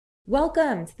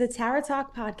Welcome to the Tower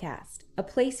Talk podcast, a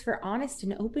place for honest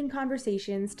and open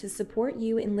conversations to support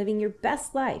you in living your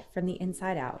best life from the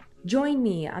inside out. Join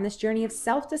me on this journey of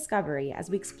self-discovery as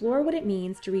we explore what it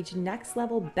means to reach next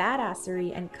level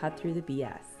badassery and cut through the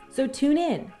BS. So tune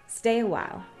in, stay a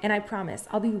while, and I promise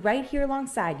I'll be right here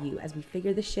alongside you as we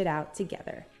figure this shit out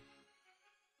together.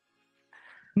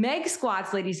 Meg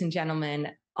Squats, ladies and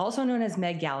gentlemen, also known as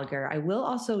Meg Gallagher. I will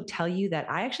also tell you that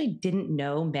I actually didn't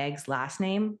know Meg's last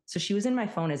name. So she was in my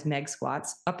phone as Meg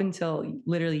Squats up until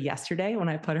literally yesterday when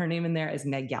I put her name in there as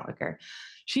Meg Gallagher.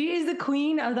 She is the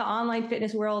queen of the online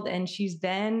fitness world, and she's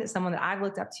been someone that I've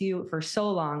looked up to for so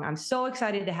long. I'm so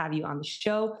excited to have you on the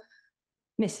show,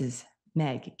 Mrs.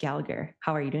 Meg Gallagher.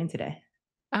 How are you doing today?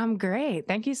 I'm great.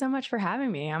 Thank you so much for having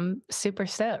me. I'm super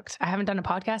stoked. I haven't done a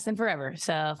podcast in forever.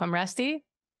 So if I'm rusty,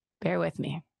 bear with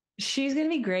me. She's going to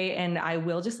be great. And I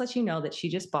will just let you know that she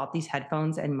just bought these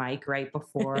headphones and mic right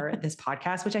before this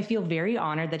podcast, which I feel very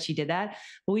honored that she did that.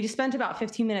 But we just spent about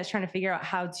 15 minutes trying to figure out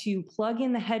how to plug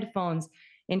in the headphones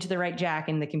into the right jack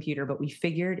in the computer, but we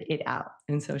figured it out.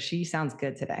 And so she sounds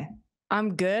good today.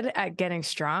 I'm good at getting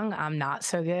strong. I'm not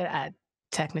so good at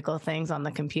technical things on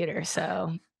the computer.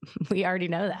 So we already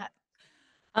know that.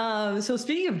 So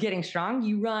speaking of getting strong,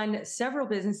 you run several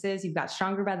businesses. You've got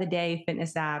Stronger by the Day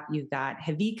fitness app. You've got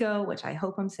Hevico, which I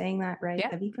hope I'm saying that right. Yeah.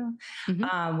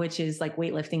 Hevico, which is like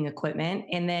weightlifting equipment.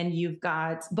 And then you've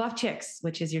got Buff Chicks,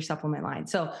 which is your supplement line.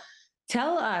 So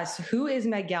tell us, who is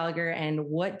Meg Gallagher and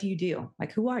what do you do?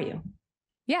 Like, who are you?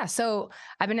 Yeah. So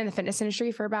I've been in the fitness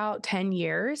industry for about 10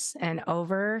 years, and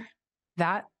over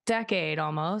that decade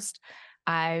almost,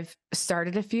 I've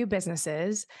started a few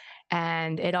businesses.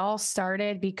 And it all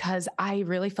started because I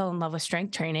really fell in love with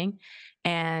strength training.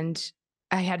 And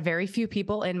I had very few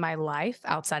people in my life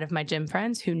outside of my gym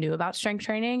friends who knew about strength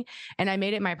training. And I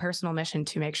made it my personal mission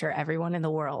to make sure everyone in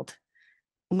the world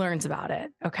learns about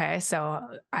it. Okay. So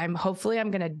hopefully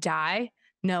I'm going to die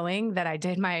knowing that I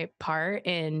did my part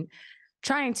in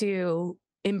trying to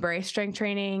embrace strength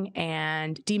training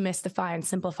and demystify and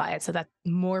simplify it so that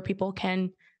more people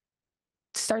can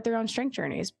start their own strength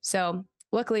journeys. So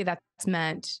luckily, that's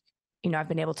meant, I've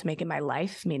been able to make it my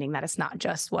life, meaning that it's not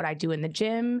just what I do in the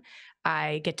gym.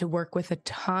 I get to work with a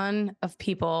ton of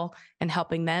people and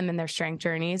helping them in their strength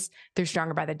journeys through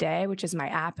Stronger by the Day, which is my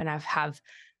app. And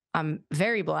I'm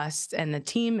very blessed, and the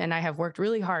team and I have worked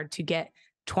really hard to get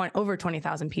over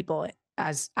 20,000 people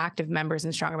as active members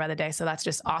in Stronger by the Day. So that's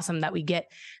just awesome that we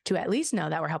get to at least know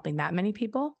that we're helping that many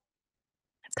people.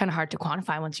 It's kind of hard to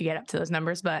quantify once you get up to those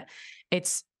numbers, but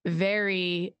it's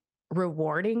very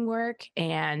rewarding work.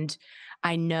 And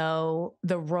I know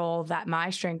the role that my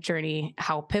strength journey,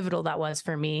 how pivotal that was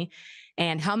for me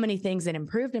and how many things it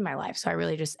improved in my life. So I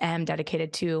really just am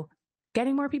dedicated to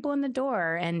getting more people in the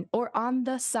door or on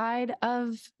the side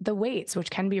of the weights, which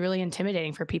can be really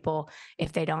intimidating for people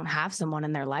if they don't have someone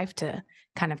in their life to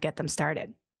kind of get them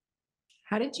started.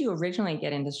 How did you originally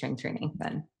get into strength training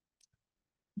then?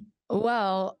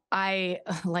 Well,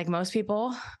 like most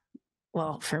people,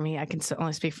 for me, I can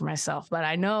only speak for myself, but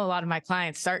I know a lot of my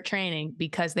clients start training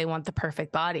because they want the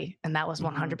perfect body. And that was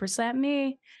 100%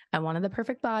 me. I wanted the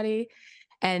perfect body.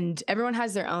 And everyone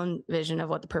has their own vision of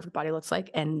what the perfect body looks like.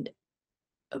 And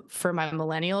for my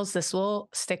millennials, this will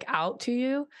stick out to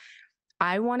you.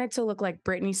 I wanted to look like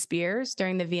Britney Spears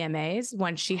during the VMAs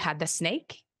when she had the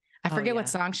snake. I forget what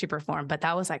song she performed, but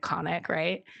that was iconic,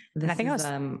 right? And I think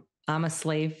I'm a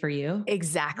slave for you.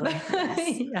 Exactly.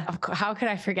 Yes. Yeah. Of course. How could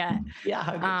I forget?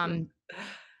 Yeah.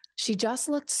 She just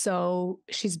looked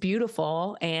she's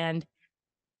beautiful. And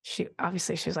she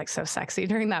was like so sexy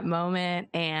during that moment.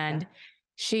 And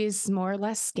she's more or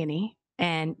less skinny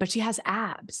but she has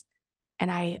abs.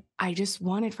 And I just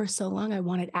wanted for so long, I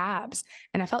wanted abs.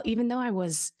 And I felt even though I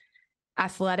was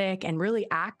athletic and really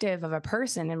active of a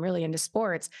person and really into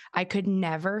sports, I could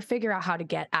never figure out how to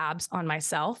get abs on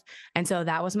myself. And so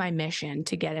that was my mission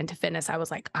to get into fitness. I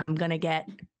was like, I'm going to get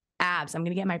abs. I'm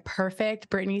going to get my perfect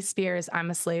Britney Spears,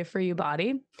 I'm a slave for you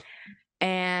body.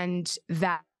 And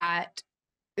that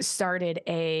started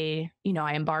I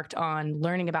embarked on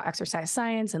learning about exercise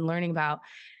science and learning about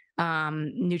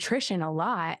nutrition a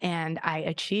lot. And I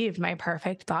achieved my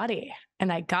perfect body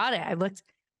and I got it.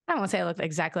 I don't want to say I looked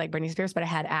exactly like Britney Spears, but I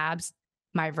had abs,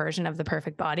 my version of the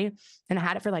perfect body. And I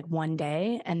had it for like one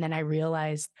day. And then I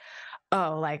realized,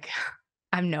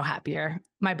 I'm no happier.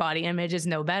 My body image is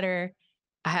no better.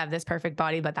 I have this perfect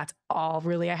body, but that's all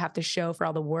really I have to show for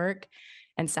all the work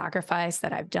and sacrifice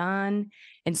that I've done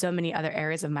in so many other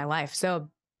areas of my life. So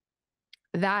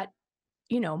that,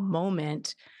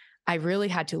 moment, I really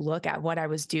had to look at what I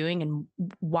was doing and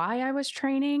why I was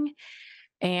training.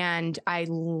 And I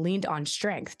leaned on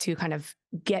strength to kind of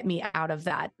get me out of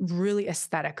that really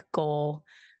aesthetic goal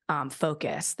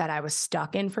focus that I was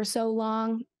stuck in for so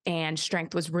long. And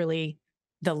strength was really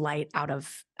the light out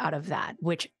of that,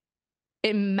 which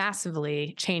it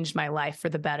massively changed my life for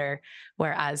the better.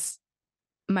 Whereas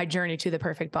my journey to the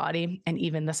perfect body and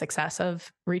even the success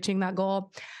of reaching that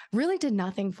goal really did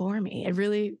nothing for me. It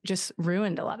really just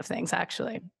ruined a lot of things,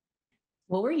 actually.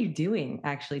 What were you doing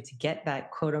actually to get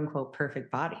that quote unquote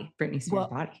perfect body, Britney Spears Well,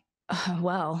 body?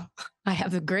 well, I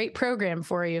have a great program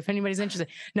for you if anybody's interested.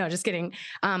 No, just kidding.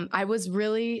 I was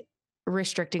really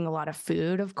restricting a lot of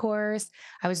food, of course.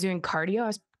 I was doing cardio. I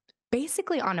was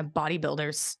basically on a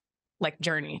bodybuilder's like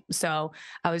journey. So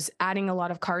I was adding a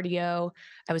lot of cardio.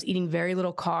 I was eating very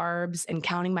little carbs and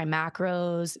counting my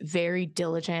macros, very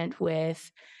diligent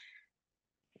with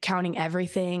counting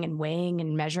everything and weighing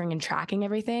and measuring and tracking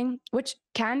everything, which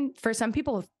can, for some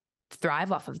people,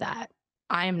 thrive off of that.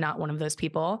 I am not one of those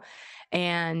people.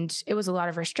 And it was a lot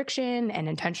of restriction and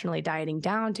intentionally dieting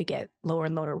down to get lower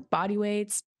and lower body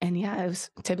weights. And yeah, it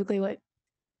was typically what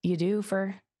you do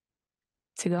for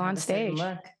to go Have on a certain stage.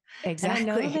 look. And I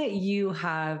know Exactly. that you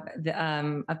have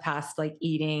a past like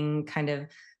eating kind of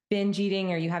binge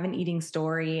eating, or you have an eating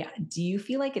story. Do you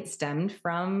feel like it stemmed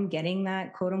from getting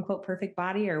that quote unquote perfect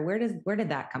body, or where did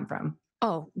that come from?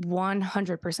 Oh,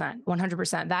 100%.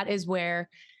 100%. That is where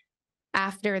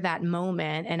after that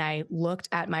moment and I looked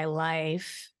at my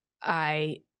life,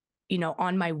 I,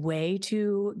 on my way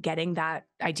to getting that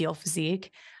ideal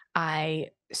physique, I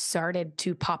started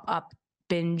to pop up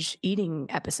binge eating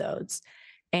episodes.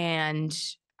 And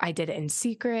I did it in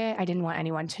secret. I didn't want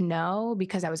anyone to know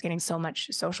because I was getting so much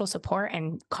social support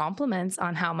and compliments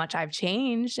on how much I've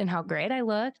changed and how great I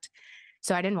looked.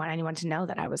 So I didn't want anyone to know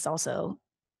that I was also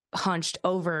hunched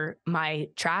over my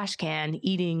trash can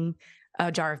eating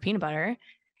a jar of peanut butter.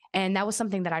 And that was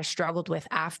something that I struggled with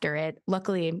after it.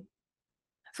 Luckily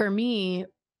for me,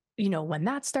 when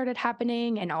that started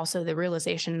happening, and also the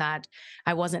realization that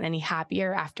I wasn't any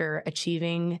happier after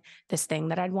achieving this thing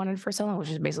that I'd wanted for so long, which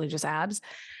is basically just abs,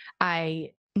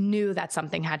 I knew that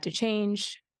something had to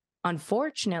change.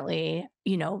 Unfortunately,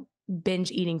 binge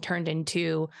eating turned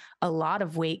into a lot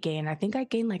of weight gain. I think I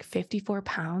gained like 54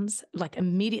 pounds, like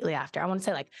immediately after. I want to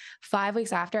say like 5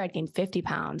 weeks after, I'd gained 50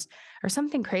 pounds or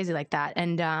something crazy like that.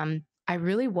 And I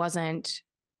really wasn't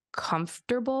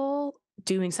comfortable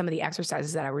doing some of the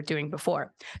exercises that I were doing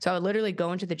before. So I would literally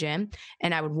go into the gym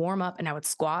and I would warm up and I would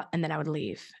squat and then I would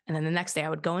leave. And then the next day I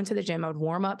would go into the gym, I would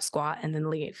warm up, squat, and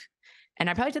then leave. And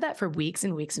I probably did that for weeks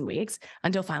and weeks and weeks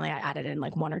until finally I added in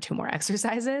like one or two more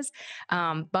exercises.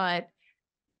 But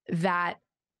that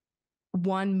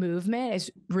one movement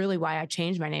is really why I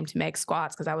changed my name to Meg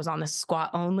Squats, because I was on this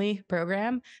squat only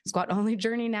program, squat only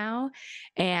journey now.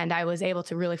 And I was able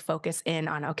to really focus in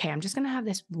on, okay, I'm just going to have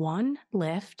this one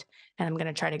lift and I'm going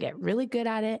to try to get really good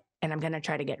at it. And I'm going to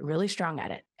try to get really strong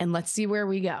at it. And let's see where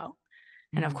we go.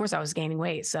 And of course I was gaining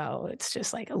weight. So it's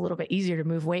just like a little bit easier to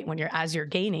move weight when as you're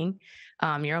gaining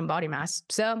your own body mass.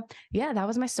 So yeah, that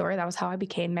was my story. That was how I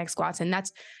became Meg Squats. And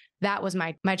that was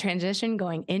my transition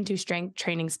going into strength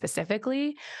training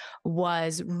specifically,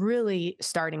 was really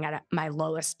starting at my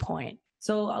lowest point.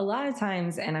 So a lot of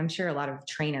times, and I'm sure a lot of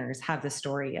trainers have the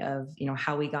story of,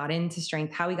 how we got into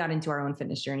strength, how we got into our own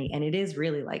fitness journey. And it is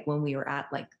really like when we were at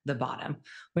like the bottom,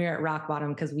 we were at rock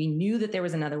bottom because we knew that there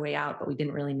was another way out, but we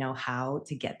didn't really know how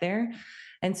to get there.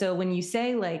 And so when you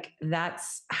say like,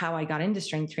 that's how I got into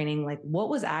strength training, like what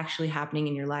was actually happening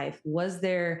in your life? Was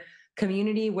there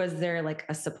community? Was there like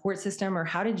a support system, or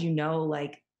how did you know,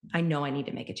 like, I know I need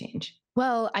to make a change?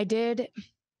 Well, I did.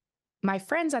 My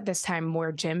friends at this time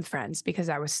were gym friends because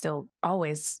I was still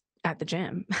always at the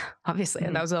gym. Obviously,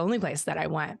 that Mhm. was the only place that I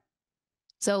went.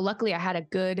 So luckily I had a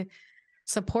good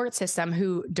support system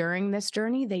who during this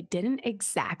journey, they didn't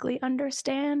exactly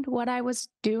understand what I was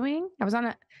doing. I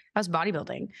was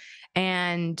bodybuilding,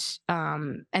 and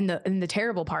the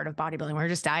terrible part of bodybuilding, we were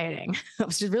just dieting. I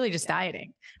was just really just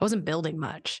dieting. I wasn't building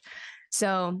much.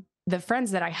 So the friends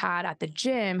that I had at the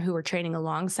gym who were training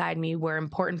alongside me were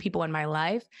important people in my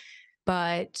life,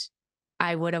 but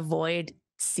I would avoid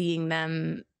seeing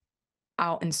them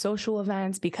out in social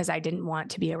events because I didn't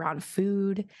want to be around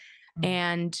food. Mm.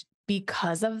 And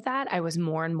because of that, I was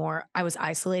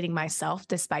isolating myself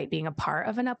despite being a part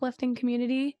of an uplifting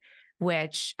community,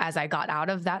 which as I got out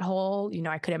of that hole,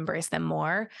 I could embrace them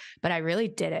more. But I really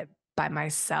did it by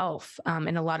myself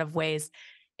in a lot of ways,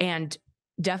 and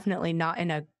definitely not in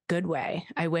a good way.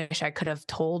 I wish I could have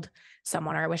told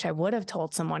someone, or I wish I would have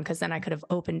told someone, because then I could have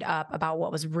opened up about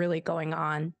what was really going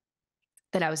on,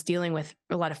 that I was dealing with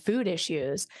a lot of food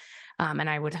issues. And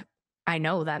I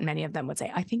know that many of them would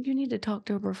say, I think you need to talk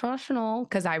to a professional,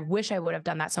 because I wish I would have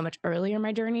done that so much earlier in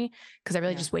my journey, because I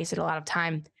really Yeah. just wasted a lot of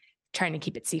time trying to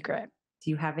keep it secret. Do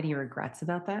you have any regrets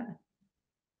about that?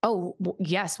 Oh,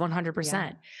 yes, Yeah.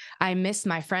 100%. I missed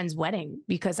my friend's wedding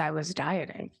because I was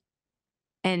dieting.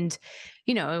 And,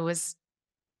 it was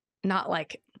not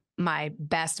like my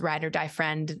best ride or die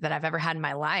friend that I've ever had in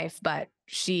my life, but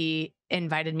she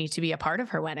invited me to be a part of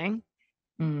her wedding,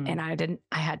 and Mm.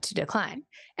 I had to decline.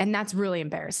 And that's really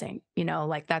embarrassing.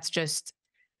 Like, that's just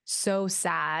so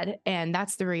sad. And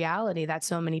that's the reality that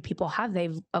so many people have. They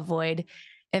avoid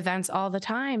events all the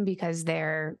time because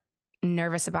they're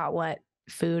nervous about what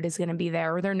food is going to be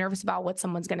there, or they're nervous about what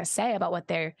someone's going to say about what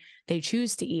they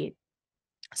choose to eat.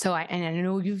 So and I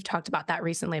know you've talked about that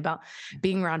recently, about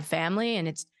being around family, and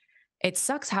it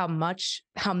sucks how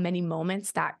many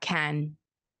moments that can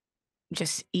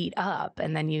just eat up.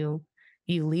 And then you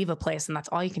leave a place and that's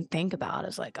all you can think about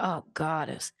is like, oh God,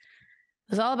 it's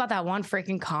all about that one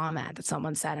freaking comment that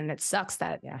someone said. And it sucks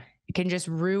that Yeah. it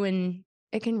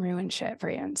can ruin shit for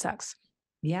you, and it sucks.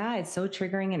 Yeah, it's so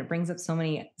triggering and it brings up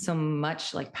so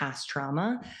much like past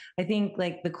trauma. I think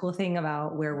like the cool thing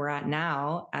about where we're at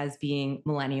now as being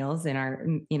millennials in our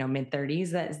mid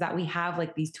 30s, that is that we have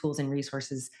like these tools and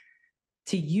resources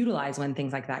to utilize when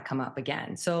things like that come up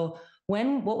again. So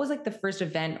what was like the first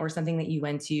event or something that you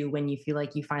went to when you feel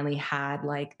like you finally had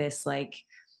like this like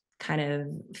kind of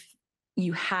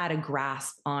you had a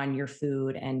grasp on your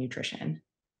food and nutrition?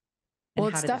 And Well,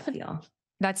 how did that feel?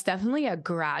 that's definitely a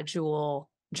gradual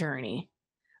journey,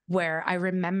 where I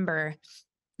remember,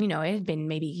 it had been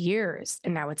maybe years,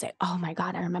 and I would say, oh my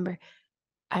God, I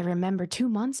remember 2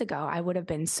 months ago, I would have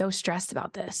been so stressed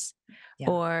about this.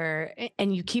 Yeah.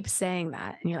 And you keep saying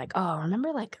that, and you're like, oh,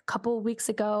 remember like a couple of weeks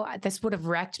ago, this would have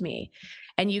wrecked me.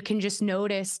 And you can just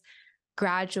notice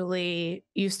gradually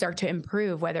you start to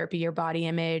improve, whether it be your body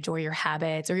image or your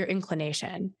habits or your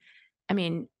inclination. I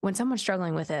mean, when someone's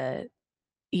struggling with a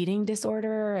eating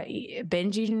disorder,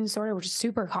 binge eating disorder, which is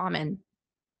super common,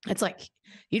 it's like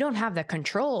you don't have the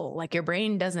control. Like, your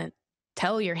brain doesn't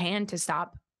tell your hand to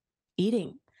stop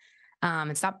eating,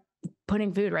 and stop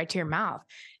putting food right to your mouth.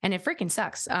 And it freaking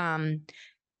sucks.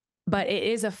 But it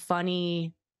is a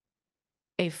funny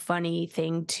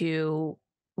thing to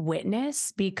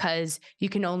witness, because you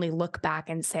can only look back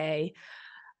and say,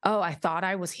 oh, I thought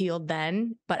I was healed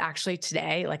then, but actually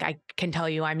today, like, I can tell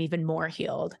you I'm even more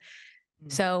healed.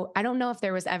 Mm. So I don't know if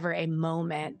there was ever a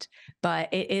moment,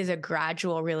 but it is a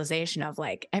gradual realization of,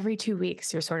 like, every 2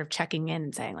 weeks you're sort of checking in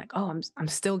and saying like, oh, I'm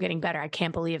still getting better. I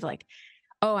can't believe, like,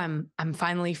 oh, I'm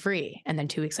finally free. And then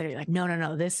 2 weeks later, you're like, no, no,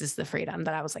 no, this is the freedom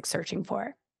that I was like searching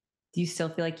for. Do you still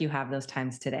feel like you have those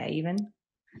times today even?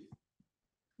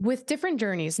 With different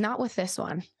journeys, not with this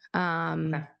one.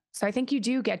 Okay. So I think you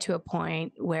do get to a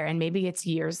point where, and maybe it's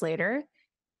years later,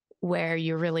 where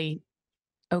you're really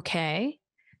okay.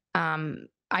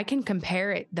 I can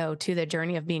compare it though to the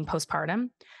journey of being postpartum,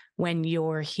 when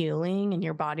you're healing and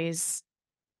your body's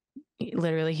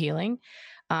literally healing.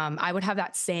 I would have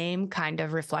that same kind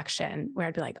of reflection where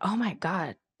I'd be like, oh my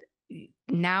God,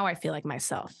 now I feel like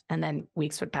myself. And then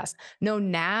weeks would pass. No,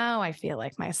 now I feel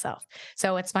like myself.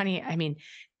 So it's funny. I mean,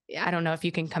 I don't know if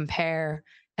you can compare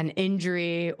an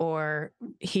injury or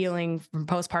healing from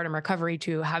postpartum recovery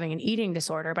to having an eating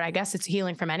disorder, but I guess it's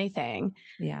healing from anything.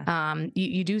 Yeah.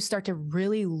 You do start to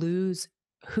really lose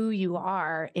who you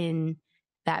are in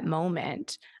that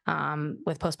moment.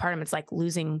 With postpartum, it's like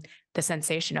losing the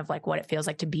sensation of like what it feels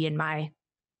like to be in my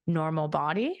normal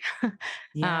body.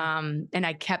 Yeah. And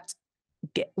I kept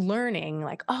learning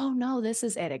like, oh no, this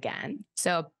is it again.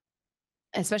 So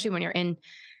especially when you're in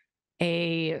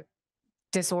a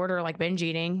disorder like binge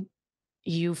eating,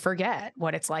 you forget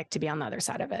what it's like to be on the other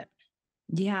side of it.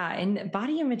 Yeah. And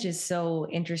body image is so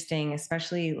interesting,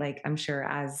 especially like I'm sure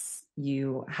as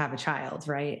you have a child,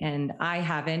 right? And I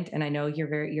haven't, and I know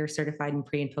you're certified in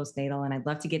pre and postnatal, and I'd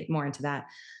love to get more into that.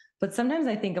 But sometimes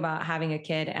I think about having a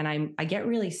kid and I get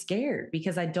really scared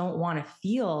because I don't want to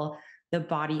feel the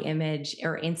body image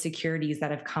or insecurities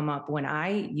that have come up when I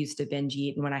used to binge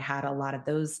eat and when I had a lot of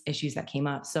those issues that came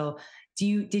up. So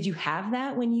did you have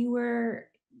that when you were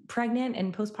pregnant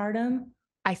and postpartum?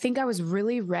 I think I was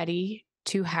really ready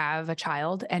to have a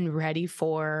child and ready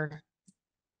for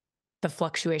the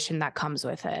fluctuation that comes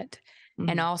with it.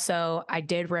 And Mm. also, I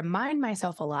did remind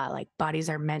myself a lot, like, bodies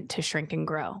are meant to shrink and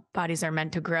grow. Bodies are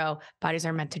meant to grow. Bodies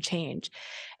are meant to change.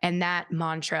 And that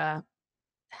mantra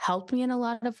helped me in a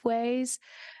lot of ways.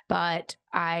 But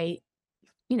I,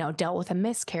 dealt with a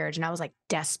miscarriage, and I was like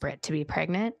desperate to be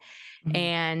pregnant. Mhm.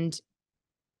 And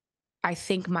I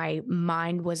think my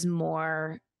mind was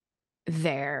more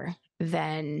there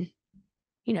than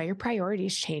your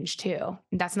priorities change too.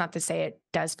 That's not to say it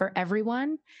does for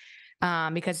everyone,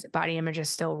 because body image is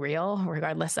still real,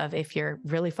 regardless of if you're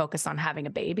really focused on having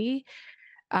a baby.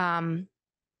 Um,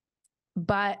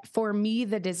 but for me,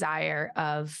 the desire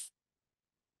of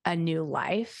a new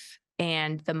life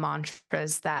and the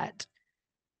mantras that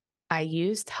I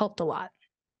used helped a lot.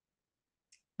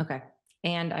 Okay.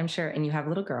 And I'm sure, and you have a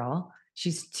little girl.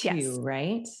 She's Yes, 2,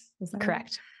 right? Is that right?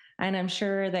 correct. And I'm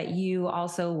sure that you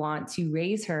also want to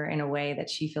raise her in a way that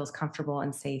she feels comfortable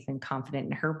and safe and confident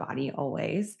in her body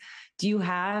always. Do you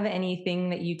have anything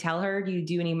that you tell her? Do you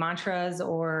do any mantras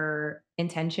or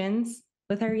intentions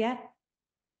with her yet?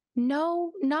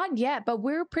 No, not yet, but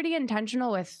we're pretty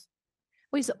intentional with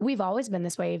we've always been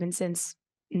this way even since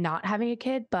not having a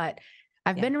kid, but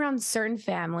I've Yeah. been around certain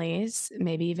families,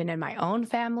 maybe even in my own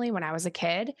family when I was a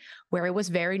kid, where it was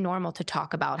very normal to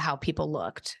talk about how people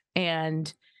looked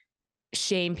and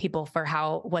shame people for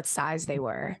what size they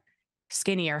were,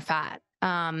 skinny or fat.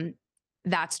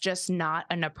 That's just not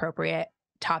an appropriate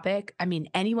topic. I mean,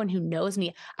 anyone who knows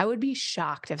me, I would be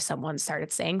shocked if someone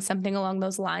started saying something along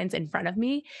those lines in front of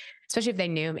me, especially if they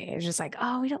knew me. It's just like,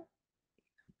 oh,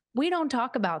 we don't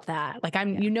talk about that. Like Yeah.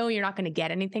 you're not going to get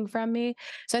anything from me.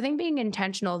 So I think being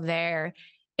intentional there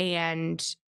and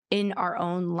in our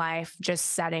own life, just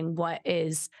setting what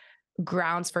is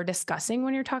grounds for discussing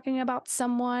when you're talking about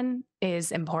someone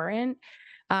is important.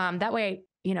 That way,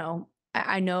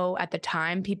 I know at the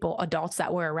time adults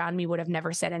that were around me would have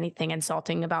never said anything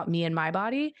insulting about me and my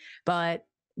body, but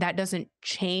that doesn't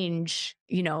change,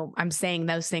 I'm saying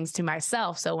those things to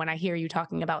myself. So when I hear you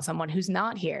talking about someone who's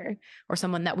not here or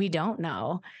someone that we don't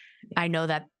know, I know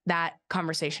that that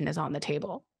conversation is on the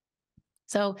table.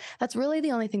 So that's really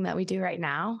the only thing that we do right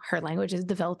now. Her language is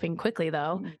developing quickly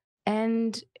though. Mm.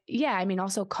 And yeah, I mean,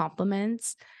 also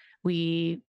compliments.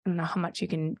 I don't know how much you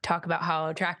can talk about how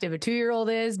attractive a 2-year-old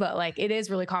is, but like it is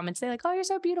really common to say, like, oh, you're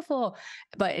so beautiful.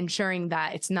 But ensuring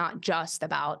that it's not just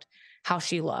about how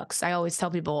she looks. I always tell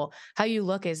people how you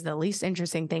look is the least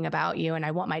interesting thing about you. And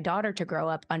I want my daughter to grow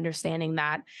up understanding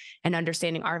that and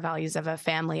understanding our values of a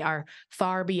family are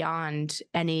far beyond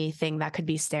anything that could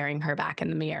be staring her back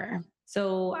in the mirror.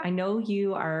 So I know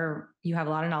you have a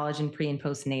lot of knowledge in pre and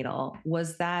postnatal.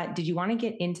 Did you want to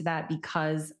get into that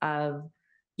because of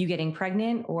you getting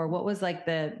pregnant, or what was like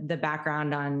the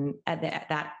background on at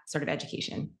that sort of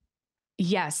education?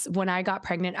 Yes, when I got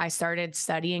pregnant, I started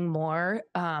studying more.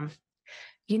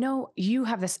 You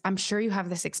have this, I'm sure you have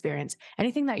this experience.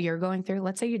 Anything that you're going through,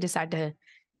 let's say you decide to,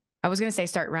 I was going to say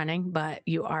start running, but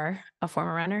you are a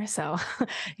former runner. So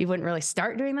you wouldn't really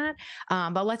start doing that.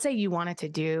 But let's say you wanted to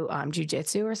do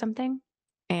jujitsu or something.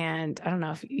 And I don't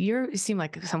know if you seem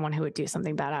like someone who would do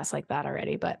something badass like that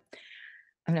already, but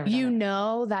I've never done you that.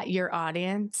 know that your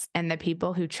audience and the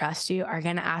people who trust you are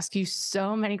going to ask you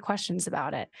so many questions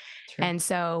about it. True. And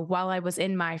so while I was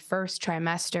in my first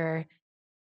trimester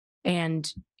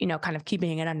and, kind of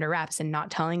keeping it under wraps and not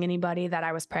telling anybody that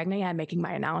I was pregnant and making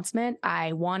my announcement,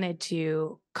 I wanted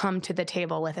to come to the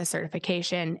table with a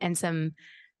certification and some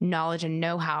knowledge and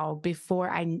know-how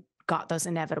before I got those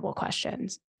inevitable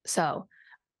questions. So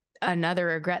another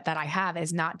regret that I have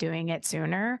is not doing it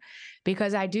sooner,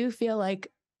 because I do feel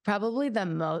like probably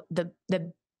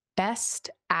the best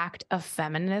act of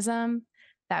feminism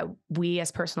that we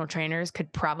as personal trainers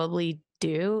could probably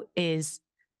do is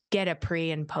get a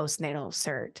pre and postnatal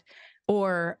cert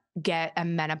or get a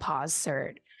menopause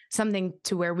cert, something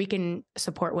to where we can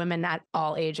support women at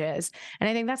all ages. And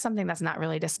I think that's something that's not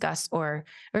really discussed, or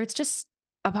it's just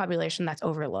a population that's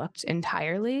overlooked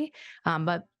entirely.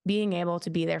 But being able to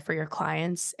be there for your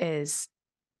clients is,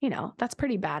 that's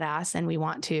pretty badass. And we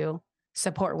want to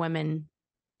support women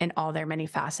in all their many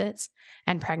facets.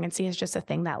 And pregnancy is just a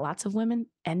thing that lots of women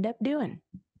end up doing.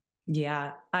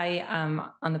 Yeah. I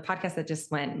on the podcast that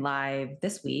just went live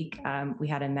this week, we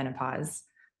had a menopause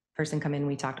person come in.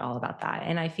 We talked all about that.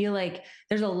 And I feel like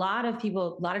there's a lot of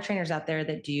people, a lot of trainers out there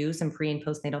that do some pre and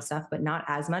postnatal stuff, but not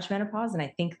as much menopause. And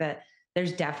I think that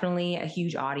there's definitely a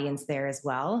huge audience there as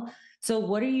well. So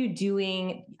what are you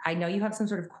doing? I know you have some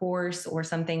sort of course or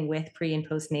something with pre and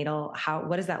postnatal.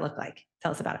 What does that look like?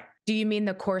 Tell us about it. Do you mean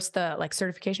the course, the like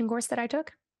certification course that I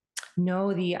took?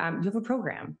 No, you have a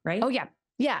program, Oh, right? yeah.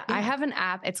 Yeah. I Yeah. have an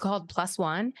app. It's called Plus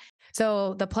One.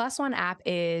 So the Plus One app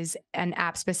is an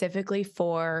app specifically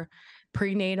for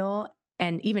prenatal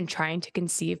and even trying to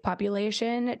conceive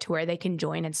population, to where they can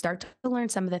join and start to learn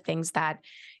some of the things that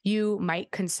you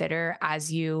might consider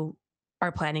as you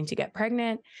are planning to get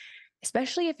pregnant.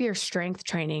 Especially if you're strength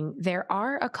training, there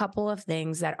are a couple of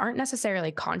things that aren't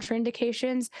necessarily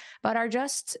contraindications, but are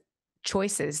just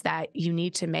choices that you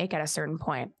need to make at a certain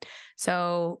point.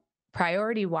 So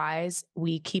priority wise,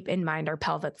 we keep in mind our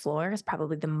pelvic floor is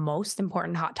probably the most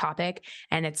important hot topic.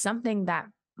 And it's something that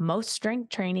most strength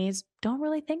trainees don't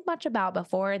really think much about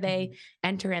before they Mhm.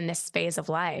 enter in this phase of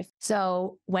life.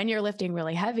 So when you're lifting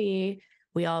really heavy,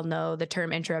 we all know the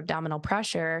term intra-abdominal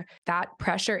pressure. That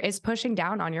pressure is pushing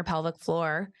down on your pelvic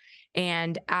floor.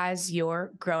 And as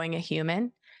you're growing a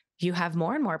human, you have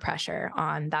more and more pressure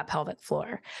on that pelvic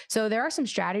floor. So there are some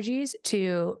strategies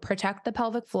to protect the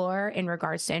pelvic floor in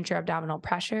regards to intra-abdominal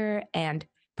pressure and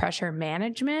pressure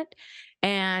management.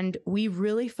 And we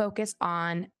really focus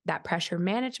on that pressure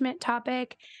management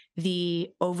topic,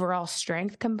 the overall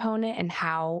strength component, and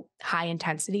how high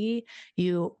intensity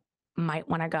you might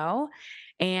want to go,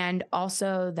 and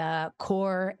also the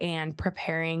core and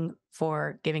preparing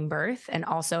for giving birth, and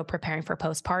also preparing for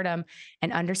postpartum,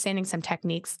 and understanding some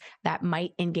techniques that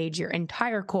might engage your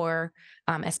entire core,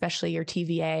 especially your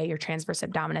TVA, your transverse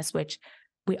abdominis, which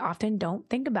we often don't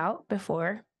think about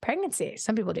before pregnancy.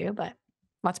 Some people do, but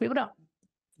lots of people don't.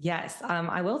 Yes.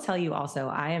 I will tell you also,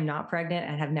 I am not pregnant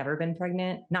and have never been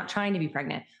pregnant, not trying to be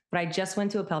pregnant, but I just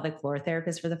went to a pelvic floor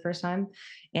therapist for the first time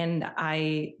and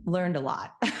I learned a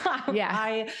lot.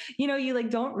 Yeah. You like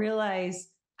don't realize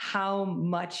how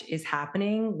much is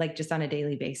happening like just on a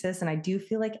daily basis. And I do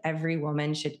feel like every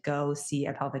woman should go see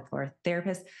a pelvic floor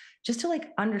therapist just to like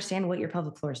understand what your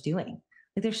pelvic floor is doing.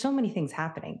 Like there's so many things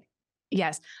happening.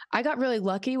 Yes. I got really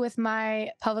lucky with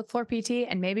my pelvic floor PT,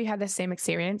 and maybe had the same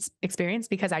experience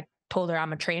because I told her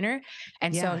I'm a trainer.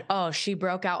 And so, Yeah. oh, she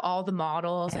broke out all the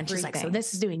models and she's like, so Everything.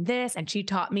 this is doing this. And she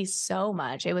taught me so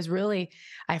much. It was really,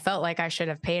 I felt like I should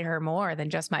have paid her more than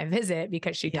just my visit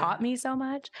because she Yeah. taught me so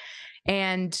much.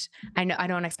 And I know I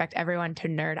don't expect everyone to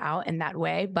nerd out in that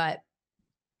way, but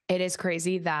it is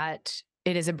crazy that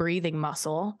it is a breathing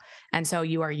muscle. And so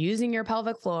you are using your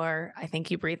pelvic floor. I think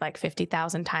you breathe like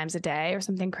 50,000 times a day or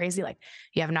something crazy. Like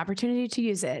you have an opportunity to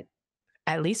use it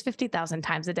at least 50,000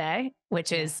 times a day,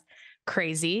 which Yeah. is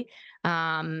crazy.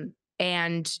 And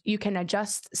you can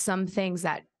adjust some things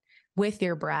that with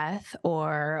your breath,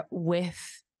 or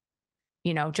with,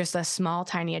 just a small,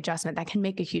 tiny adjustment that can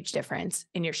make a huge difference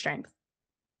in your strength.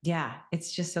 Yeah,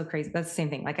 it's just so crazy. That's the same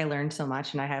thing. Like I learned so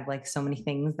much and I have like so many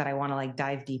things that I want to like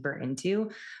dive deeper into,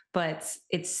 but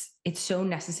it's so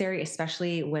necessary,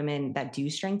 especially women that do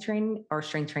strength train or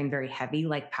strength train very heavy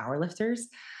like powerlifters.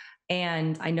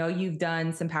 And I know you've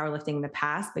done some powerlifting in the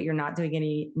past, but you're not doing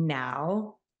any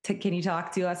now. Can you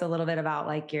talk to us a little bit about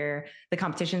like the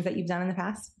competitions that you've done in the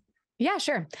past? Yeah,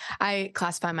 sure. I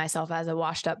classify myself as a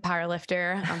washed up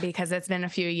powerlifter, because it's been a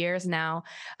few years now.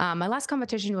 My last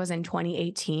competition was in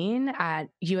 2018 at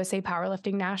USA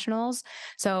Powerlifting Nationals.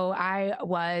 So I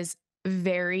was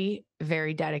very,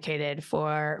 very dedicated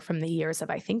from the years of,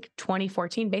 I think,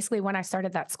 2014, basically when I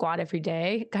started that squat every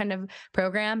day kind of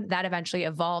program that eventually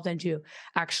evolved into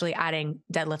actually adding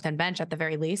deadlift and bench at the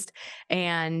very least.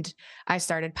 And I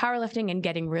started powerlifting and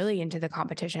getting really into the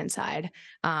competition side.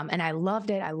 And I loved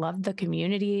it. I loved the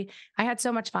community. I had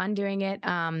so much fun doing it.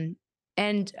 And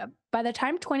by the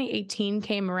time 2018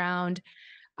 came around,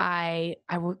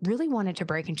 really wanted to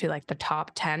break into like the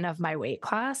top 10 of my weight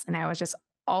class. And I was just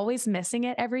always missing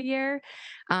it every year.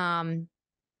 Um,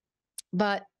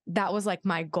 but that was like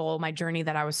my goal, my journey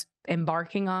that I was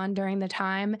embarking on during the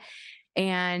time.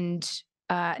 And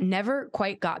never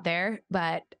quite got there.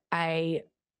 But in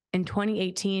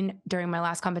 2018, during my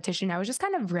last competition, I was just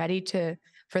kind of ready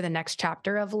for the next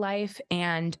chapter of life,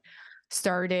 and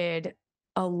started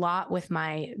a lot with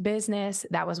my business.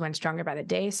 That was when Stronger by the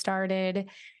Day started.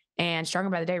 And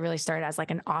Stronger by the Day really started as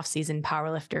like an off-season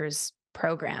powerlifters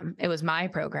program. It was my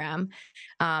program.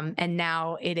 And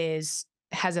now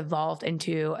has evolved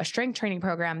into a strength training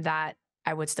program that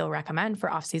I would still recommend for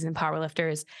off-season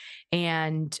powerlifters,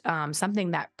 and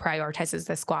something that prioritizes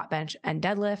the squat, bench, and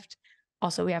deadlift.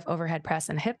 Also, we have overhead press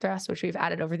and hip thrust, which we've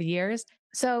added over the years.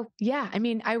 So yeah, I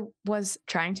mean, I was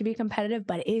trying to be competitive,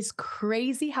 but it is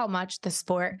crazy how much the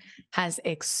sport has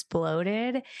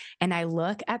exploded. And I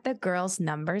look at the girls'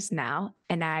 numbers now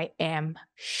and I am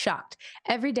shocked.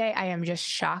 Every day I am just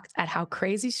shocked at how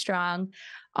crazy strong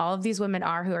all of these women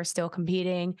are who are still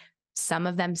competing. Some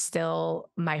of them still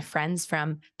my friends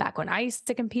from back when I used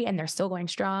to compete, and they're still going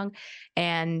strong.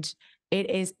 And it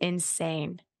is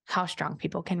insane how strong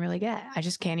people can really get. I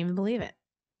just can't even believe it.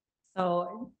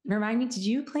 So remind me, did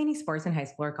you play any sports in high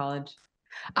school or college?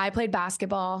 I played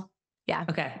basketball. Yeah.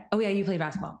 Okay. Oh yeah, you played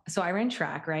basketball. So I ran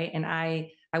track, right? And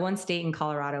I won state in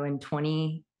Colorado in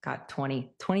 20 God,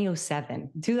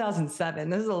 2007.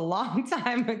 This is a long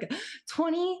time ago.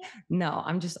 20? No,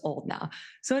 I'm just old now.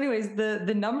 So, anyways,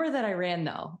 the number that I ran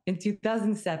though in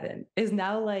 2007 is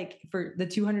now like for the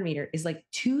 200 meter is like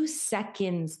 2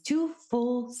 seconds, 2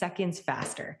 full seconds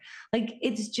faster. Like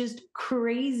it's just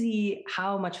crazy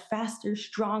how much faster,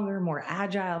 stronger, more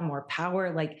agile, more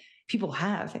power like people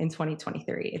have in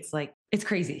 2023. It's like, it's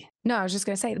crazy. No, I was just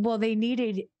going to say, well, they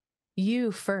needed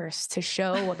you first to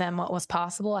show them what was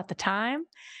possible at the time.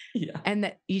 Yeah. And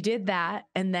that you did that.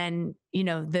 And then,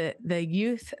 the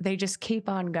youth, they just keep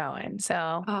on going.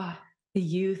 So The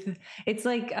youth. It's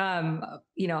like,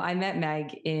 I met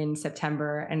Meg in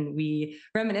September and we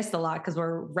reminisced a lot because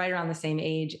we're right around the same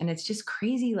age. And it's just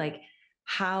crazy, like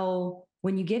how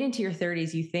when you get into your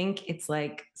 30s, you think it's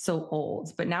like so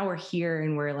old, but now we're here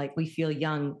and we're like, we feel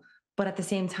young. But at the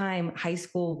same time, high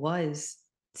school was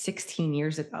 16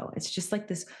 years ago. It's just like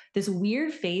this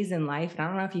weird phase in life. And I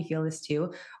don't know if you feel this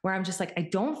too, where I'm just like, I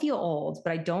don't feel old,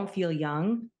 but I don't feel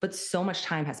young, but so much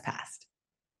time has passed.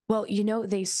 well,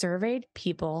 they surveyed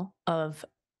people of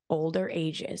older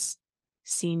ages,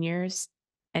 seniors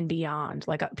and beyond,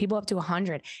 like people up to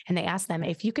 100. And they asked them,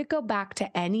 if you could go back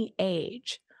to any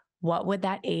age, what would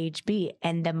that age be?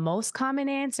 And the most common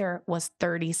answer was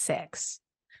 36,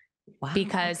 Wow.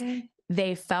 because Okay.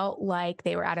 they felt like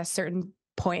they were at a certain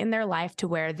point in their life to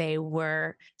where they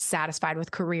were satisfied with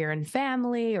career and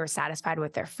family, or satisfied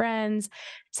with their friends,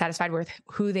 satisfied with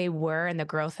who they were and the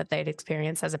growth that they'd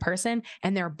experienced as a person,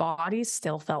 and their bodies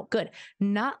still felt good.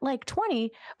 Not like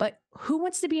 20, but who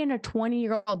wants to be in a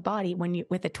 20-year-old body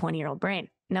with a 20-year-old brain?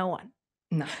 No one.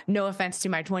 No. No offense to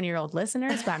my 20-year-old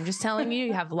listeners, but I'm just telling you,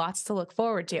 you have lots to look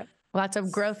forward to, lots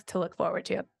of growth to look forward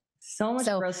to. So much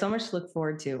growth, so much to look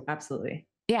forward to. Absolutely.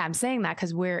 Yeah, I'm saying that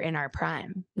because we're in our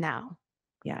prime now.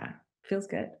 Yeah. Feels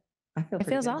good. I feel It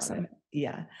feels good awesome.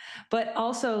 Yeah. But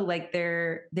also like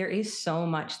there is so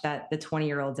much that the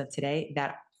 20-year-olds of today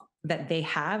that they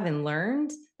have and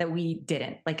learned that we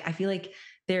didn't. Like I feel like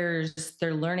they're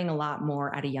learning a lot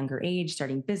more at a younger age,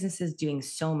 starting businesses, doing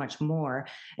so much more.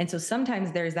 And so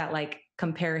sometimes there's that like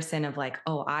comparison of like,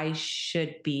 oh, I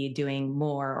should be doing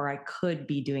more or I could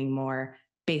be doing more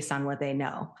based on what they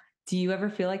know. Do you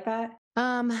ever feel like that?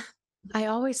 I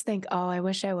always think, oh, I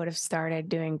wish I would have started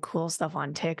doing cool stuff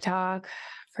on TikTok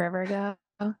forever ago.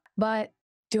 But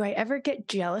do I ever get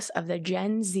jealous of the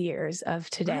Gen Zers of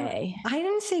today? I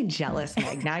didn't say jealous,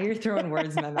 Meg. Now you're throwing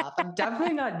words in my mouth. I'm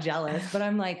definitely not jealous, but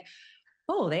I'm like,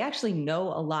 oh, they actually know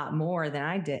a lot more than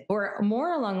I did. Or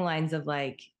more along the lines of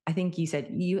like, I think you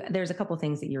said there's a couple of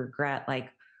things that you regret,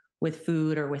 like with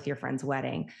food or with your friend's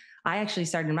wedding. I actually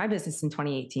started my business in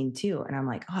 2018 too. And I'm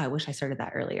like, oh, I wish I started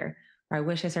that earlier. Or I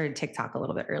wish I started TikTok a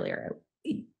little bit earlier.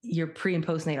 Your pre and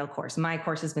postnatal course. My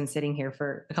course has been sitting here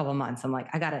for a couple of months. I'm like,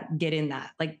 I got to get in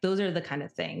that. Like, those are the kind of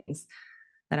things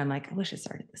that I'm like, I wish I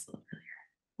started this a little earlier.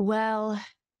 Well,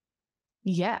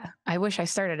 yeah, I wish I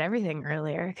started everything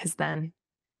earlier, because then,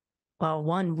 well,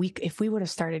 if we would have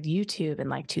started YouTube in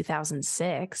like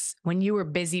 2006, when you were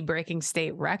busy breaking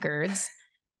state records,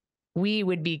 we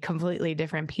would be completely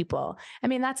different people. I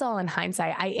mean, that's all in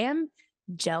hindsight. I am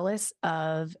jealous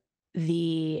of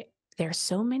there's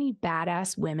so many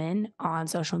badass women on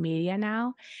social media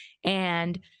now,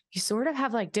 and you sort of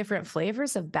have like different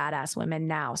flavors of badass women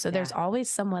now. So there's always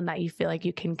someone that you feel like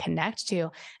you can connect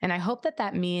to. And I hope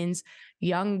that means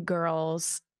young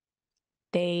girls,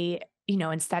 they,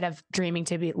 instead of dreaming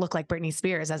to look like Britney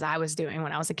Spears, as I was doing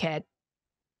when I was a kid,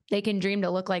 they can dream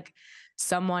to look like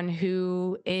someone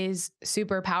who is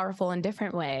super powerful in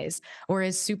different ways, or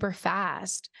is super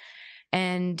fast.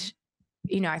 And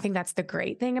I think that's the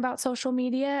great thing about social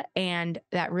media. And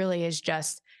that really is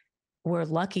just, we're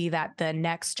lucky that the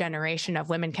next generation of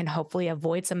women can hopefully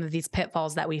avoid some of these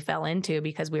pitfalls that we fell into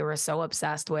because we were so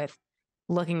obsessed with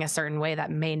looking a certain way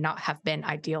that may not have been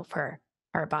ideal for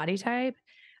our body type.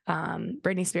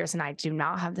 Britney Spears and I do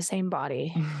not have the same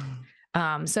body.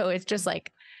 So it's just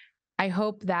like, I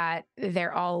hope that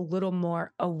they're all a little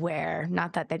more aware,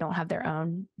 not that they don't have their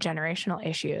own generational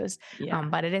issues,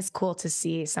 but it is cool to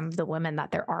see some of the women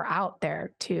that there are out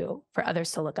there too, for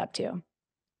others to look up to.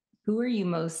 Who are you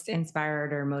most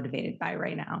inspired or motivated by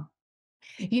right now?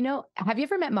 Have you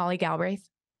ever met Molly Galbraith?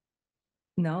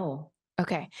 No.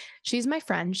 Okay. She's my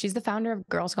friend. She's the founder of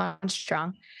Girls Gone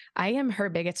Strong. I am her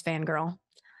biggest fangirl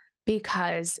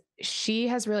because she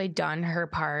has really done her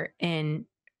part in,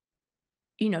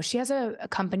 she has a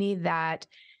company that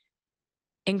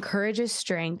encourages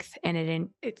strength, and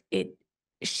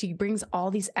she brings all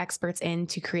these experts in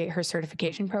to create her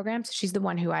certification programs. She's the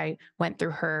one who I went through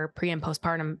her pre and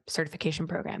postpartum certification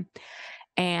program.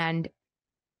 And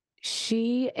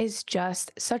She is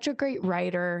just such a great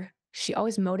writer. She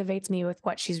always motivates me with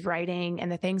what she's writing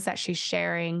and the things that she's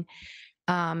sharing.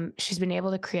 She's been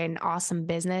able to create an awesome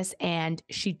business, and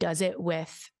she does it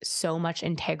with so much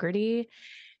integrity.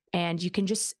 And you can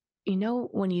just,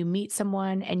 when you meet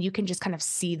someone and you can just kind of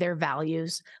see their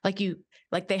values,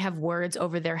 like they have words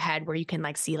over their head where you can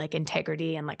like see like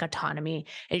integrity and like autonomy.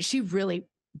 And she really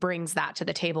brings that to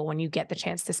the table when you get the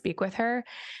chance to speak with her.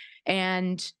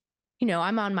 And,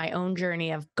 I'm on my own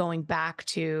journey of going back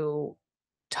to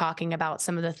talking about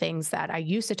some of the things that I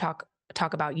used to talk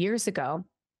about years ago.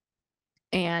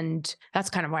 And that's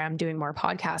kind of why I'm doing more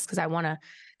podcasts, because I want to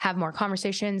have more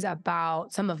conversations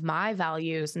about some of my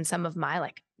values and some of my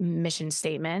like mission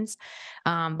statements.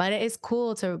 But it is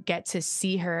cool to get to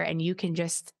see her, and you can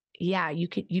just, yeah, you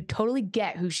totally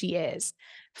get who she is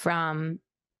from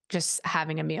just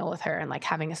having a meal with her and like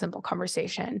having a simple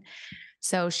conversation.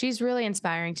 So she's really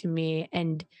inspiring to me.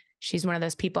 And she's one of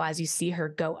those people, as you see her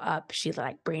go up, she's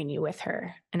like bringing you with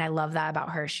her. And I love that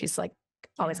about her. She's like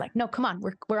always Yeah. like, no, come on,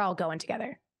 we're all going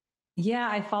together. Yeah,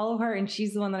 I follow her, and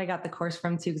she's the one that I got the course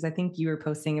from too, because I think you were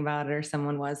posting about it or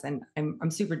someone was, and I'm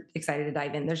super excited to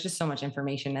dive in. There's just so much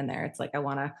information in there. It's like I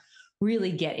want to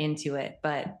really get into it.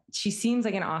 But she seems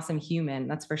like an awesome human,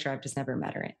 that's for sure. I've just never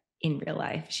met her in real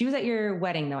life. She was at your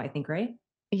wedding though, I think, right?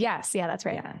 Yes. Yeah, that's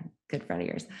right. Yeah, good friend of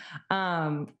yours.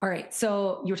 All right.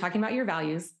 So you were talking about your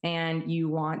values, and you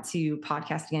want to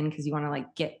podcast again because you want to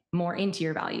like get more into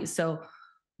your values. So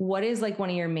what is like one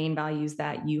of your main values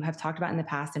that you have talked about in the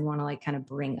past and want to like kind of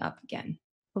bring up again?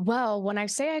 Well, when I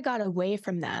say I got away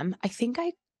from them, I think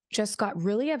I just got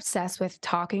really obsessed with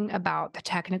talking about the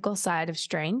technical side of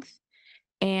strength.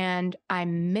 And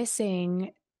I'm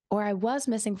missing, or I was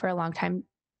missing for a long time,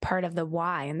 part of the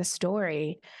why and the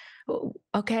story.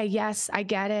 Okay, yes, I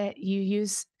get it. You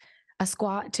use a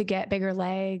squat to get bigger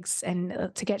legs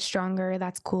and to get stronger.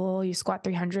 That's cool. You squat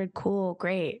 300. Cool,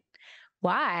 great.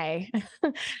 Why?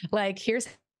 Like, here's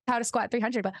how to squat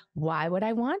 300, but why would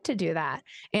I want to do that?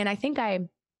 And I think I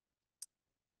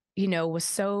was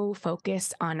so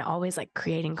focused on always like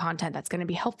creating content that's going to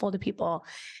be helpful to people.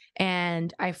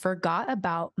 And I forgot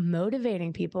about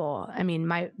motivating people. I mean,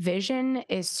 my vision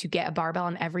is to get a barbell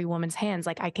in every woman's hands.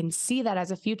 Like, I can see that as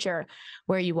a future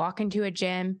where you walk into a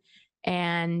gym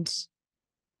and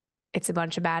it's a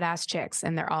bunch of badass chicks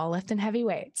and they're all lifting heavy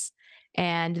weights.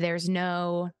 And there's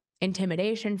no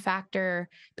intimidation factor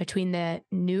between the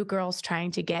new girls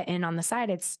trying to get in on the side.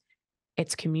 It's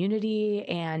community,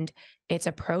 and it's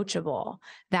approachable.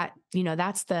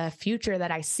 That's the future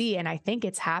that I see. And I think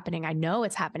it's happening. I know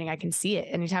it's happening. I can see it.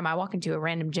 Anytime I walk into a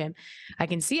random gym, I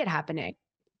can see it happening.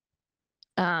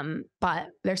 But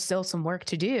there's still some work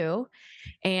to do.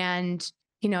 And,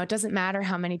 it doesn't matter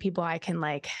how many people I can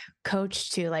like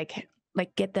coach to like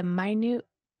get the minute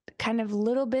kind of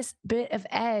little bit of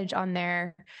edge on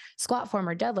their squat form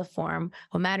or deadlift form.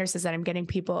 What matters is that I'm getting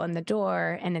people in the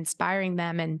door and inspiring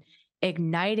them and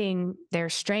igniting their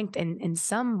strength in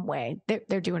some way.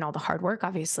 They're doing all the hard work,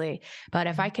 obviously, but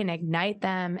if I can ignite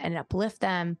them and uplift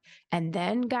them and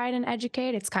then guide and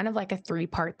educate, it's kind of like a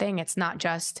 3-part thing. It's not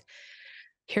just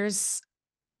here's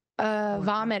a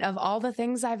vomit of all the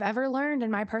things I've ever learned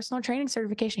in my personal training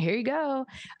certification. Here you go.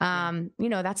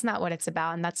 That's not what it's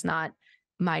about. And that's not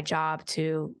my job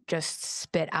to just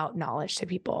spit out knowledge to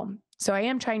people. So I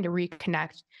am trying to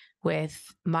reconnect with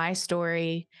my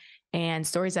story and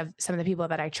stories of some of the people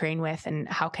that I train with, and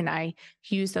how can I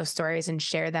use those stories and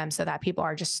share them so that people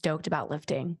are just stoked about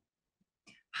lifting.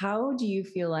 How do you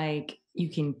feel like you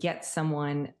can get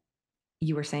someone?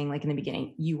 You were saying like in the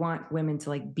beginning, you want women to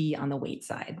like be on the weight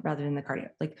side rather than the cardio.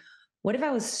 Like, what if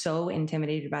I was so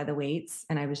intimidated by the weights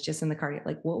and I was just in the cardio?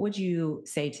 Like, what would you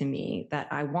say to me that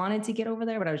I wanted to get over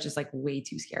there, but I was just like way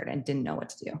too scared and didn't know what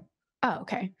to do? Oh,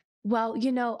 okay. Well,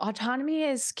 autonomy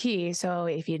is key. So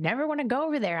if you never want to go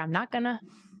over there, I'm not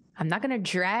gonna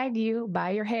drag you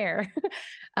by your hair.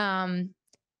 um,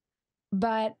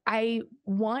 but I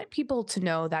want people to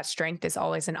know that strength is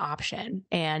always an option.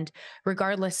 And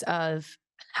regardless of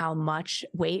how much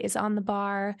weight is on the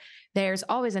bar, there's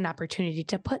always an opportunity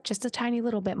to put just a tiny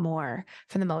little bit more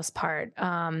for the most part.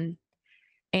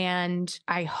 And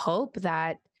I hope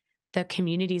that the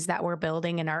communities that we're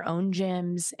building in our own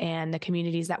gyms and the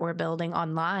communities that we're building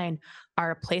online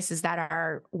are places that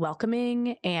are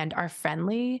welcoming and are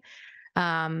friendly.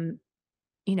 Um,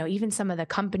 even some of the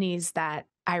companies that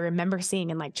I remember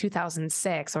seeing in like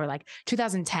 2006 or like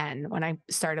 2010 when I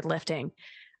started lifting,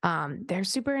 they're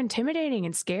super intimidating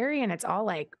and scary. And it's all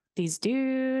like these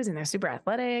dudes and they're super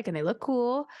athletic and they look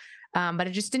cool. But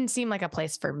it just didn't seem like a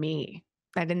place for me.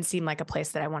 That didn't seem like a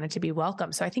place that I wanted to be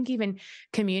welcome. So I think even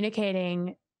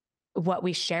communicating what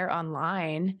we share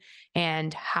online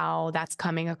and how that's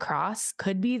coming across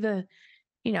could be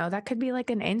that could be like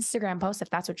an Instagram post if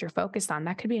that's what you're focused on.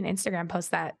 That could be an Instagram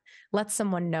post that lets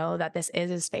someone know that this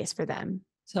is a space for them.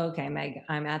 So, okay, Meg,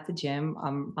 I'm at the gym,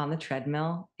 I'm on the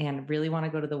treadmill and really want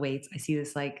to go to the weights. I see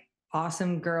this like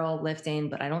awesome girl lifting,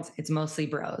 but I don't, it's mostly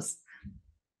bros.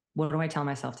 What do I tell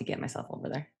myself to get myself over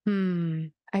there?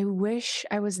 I wish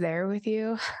I was there with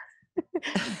you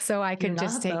so I You're could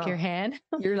just not take your though. hand.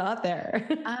 You're not there.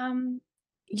 Um,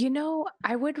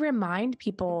 I would remind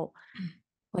people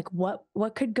like what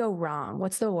could go wrong?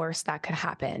 What's the worst that could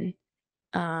happen?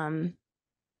 Um,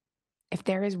 if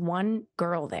there is one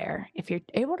girl there, if you're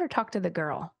able to talk to the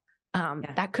girl,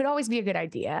 Yeah. that could always be a good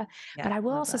idea. But Yeah. I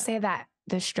will Love also that. say that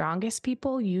the strongest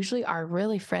people usually are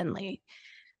really friendly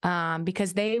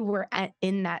because they were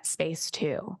in that space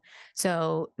too.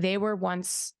 So they were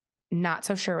once not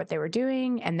so sure what they were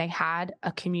doing, and they had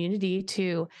a community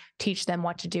to teach them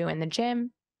what to do in the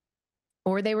gym,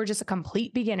 or they were just a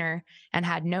complete beginner and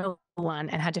had no one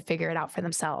and had to figure it out for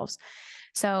themselves.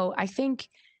 So I think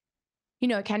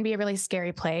it can be a really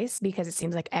scary place because it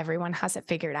seems like everyone has it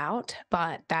figured out,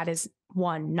 but that is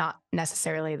not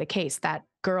necessarily the case. That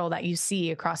girl that you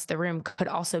see across the room could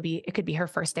also it could be her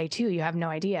first day too. You have no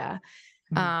idea.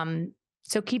 Mhm. Um,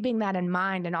 so keeping that in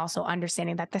mind and also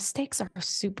understanding that the stakes are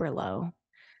super low.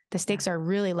 The Yeah. stakes are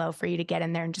really low for you to get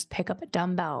in there and just pick up a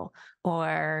dumbbell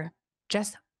or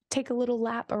just take a little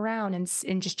lap around and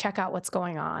just check out what's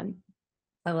going on.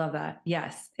 I love that.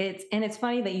 Yes. It's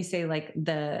funny that you say like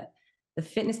the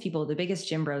fitness people, the biggest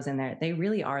gym bros in there, they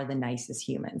really are the nicest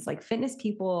humans. Like fitness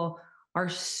people are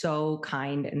so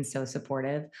kind and so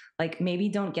supportive. Like maybe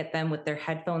don't get them with their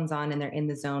headphones on and they're in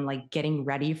the zone, like getting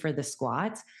ready for the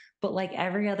squats. But like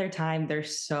every other time, they're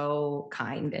so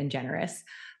kind and generous.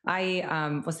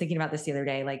 I was thinking about this the other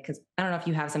day, like, because I don't know if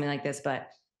you have something like this, but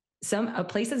a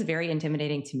place that's very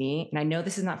intimidating to me, and I know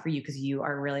this is not for you because you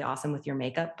are really awesome with your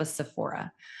makeup, but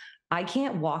Sephora. I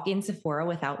can't walk in Sephora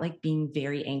without like being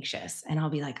very anxious. And I'll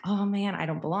be like, oh man, I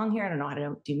don't belong here. I don't know how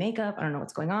to do makeup. I don't know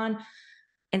what's going on.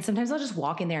 And sometimes I'll just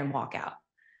walk in there and walk out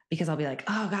because I'll be like,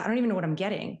 oh God, I don't even know what I'm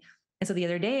getting. And so the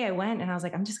other day I went and I was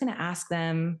like, I'm just going to ask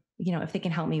them, if they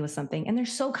can help me with something. And they're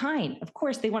so kind. Of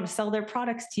course, they want to sell their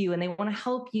products to you and they want to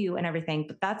help you and everything.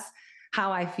 But that's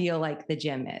how I feel like the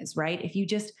gym is, right? If you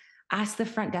just ask the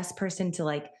front desk person to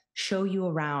like show you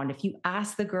around, if you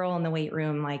ask the girl in the weight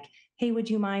room, like, hey, would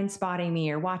you mind spotting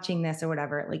me or watching this or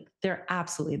whatever? Like they're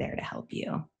absolutely there to help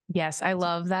you. Yes, I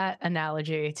love that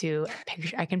analogy to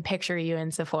picture. I can picture you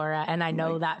in Sephora and I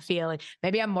know Like, that feeling.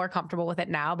 Maybe I'm more comfortable with it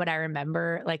now, but I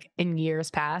remember like in years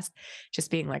past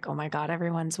just being like, "Oh my God,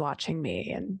 everyone's watching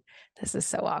me and this is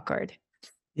so awkward."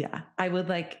 yeah, I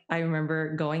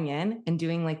remember going in and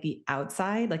doing like the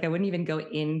outside. Like I wouldn't even go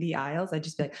in the aisles. I'd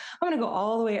just be like, I'm going to go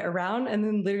all the way around and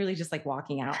then literally just like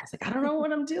walking out. I was like, I don't know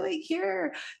what I'm doing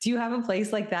here. Do you have a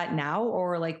place like that now?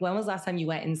 Or like, when was the last time you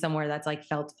went in somewhere that's like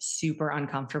felt super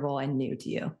uncomfortable and new to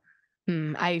you?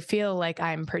 I feel like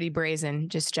I'm pretty brazen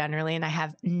just generally, and I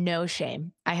have no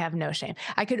shame. I have no shame.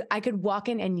 I could walk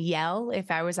in and yell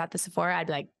if I was at the Sephora. I'd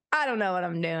be like, I don't know what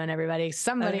I'm doing, everybody.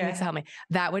 Somebody needs to Okay. help me.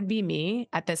 That would be me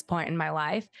at this point in my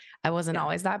life. I wasn't Yeah.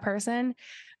 always that person,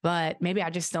 but maybe I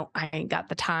ain't got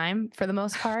the time for the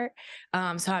most part.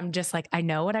 So I'm just like, I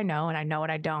know what I know and I know what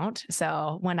I don't.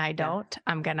 So when I Yeah. don't,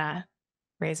 I'm gonna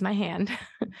raise my hand.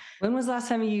 When was the last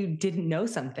time you didn't know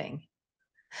something?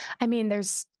 I mean,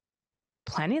 there's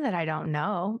plenty that I don't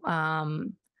know.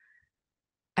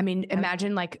 I mean, I,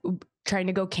 imagine like trying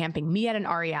to go camping, me at an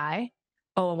REI.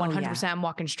 Oh, oh, yeah. 100%. I'm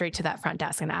walking straight to that front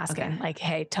desk and Okay. asking, like,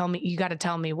 hey, tell me, you got to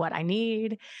tell me what I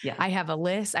need. Yeah. I have a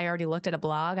list. I already looked at a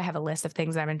blog. I have a list of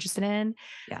things I'm interested in.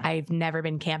 Yeah. I've never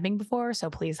been camping before, so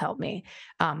please help me.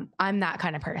 I'm that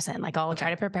kind of person. Like, I'll try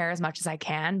Okay. to prepare as much as I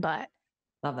can, but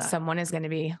Love that. someone is going to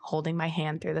be holding my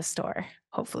hand through the store, Yeah.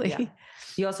 hopefully.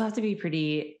 You also have to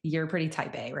be you're pretty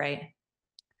type A, right?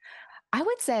 I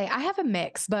would say I have a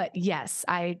mix, but yes,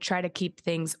 I try to keep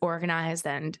things organized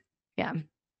and yeah.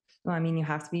 Well, I mean, you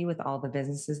have to be with all the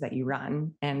businesses that you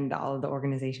run and all of the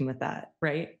organization with that,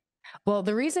 right? Well,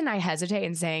 the reason I hesitate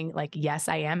in saying like, yes,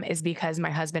 I am is because my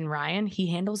husband, Ryan, he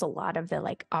handles a lot of the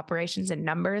like operations and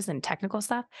numbers and technical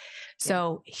stuff. Yeah.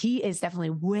 So he is definitely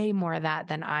way more of that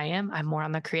than I am. I'm more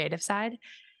on the creative side.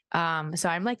 So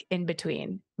I'm like in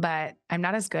between, but I'm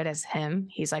not as good as him.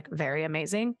 He's like very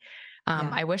amazing. Yeah.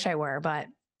 I wish I were, but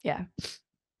yeah.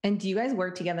 And do you guys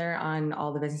work together on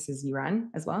all the businesses you run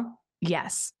as well?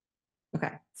 Yes.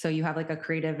 Okay. So you have like a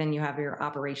creative and you have your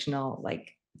operational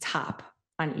like top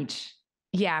on each.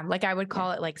 Yeah, like I would Yeah.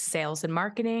 call it like sales and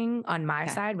marketing on my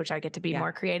Okay. side, which I get to be Yeah.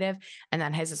 more creative. And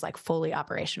then his is like fully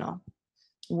operational.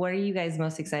 What are you guys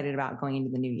most excited about going into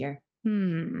the new year?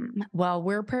 Well,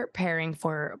 we're preparing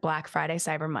for Black Friday,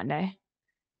 Cyber Monday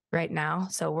right now.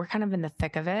 So we're kind of in the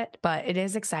thick of it, but it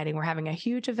is exciting. We're having a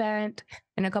huge event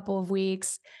in a couple of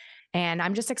weeks. And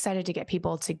I'm just excited to get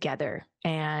people together.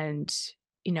 And,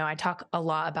 I talk a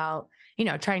lot about,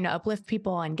 trying to uplift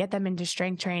people and get them into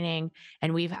strength training.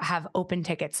 And we have open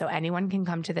tickets. So anyone can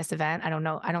come to this event. I don't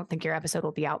know. I don't think your episode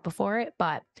will be out before it,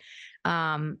 but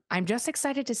I'm just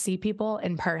excited to see people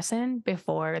in person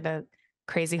before the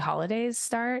crazy holidays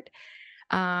start.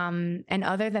 And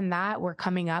other than that, we're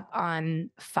coming up on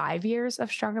 5 years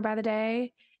of Stronger by the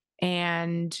Day.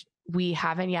 And we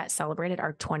haven't yet celebrated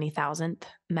our 20,000th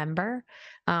member,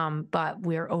 but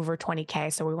we're over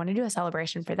 20K. So we want to do a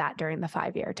celebration for that during the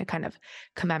 5 year to kind of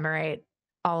commemorate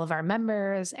all of our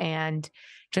members and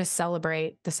just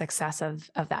celebrate the success of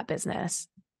that business.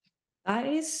 That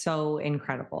is so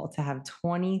incredible to have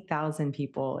 20,000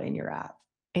 people in your app.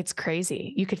 It's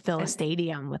crazy. You could fill a And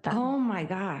stadium with them. oh my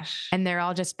gosh. And they're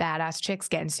all just badass chicks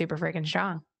getting super freaking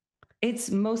strong.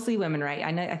 It's mostly women, right?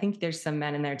 I think there's some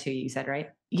men in there too, you said, right?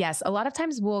 Yes. A lot of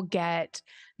times we'll get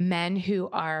men who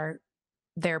are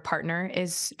their partner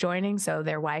is joining. So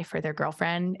their wife or their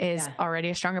girlfriend is Yeah. already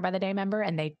a Stronger by the Day member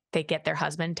and they get their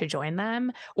husband to join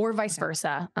them or vice Okay.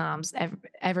 versa.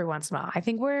 Every once in a while. I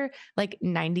think we're like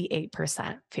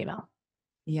 98% female.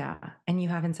 Yeah. And you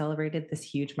haven't celebrated this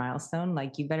huge milestone.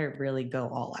 Like you better really go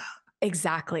all out.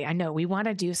 Exactly. I know we want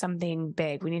to do something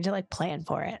big. We need to like plan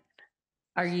for it.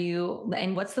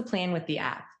 And what's the plan with the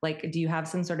app? Like, do you have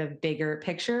some sort of bigger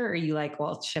picture? Or are you like,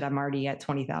 well, shit, I'm already at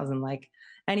 20,000. Like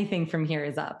anything from here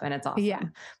is up and it's awesome. Yeah,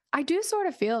 I do sort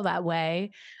of feel that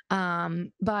way.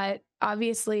 But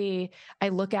obviously, I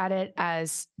look at it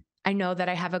as I know that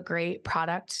I have a great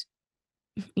product,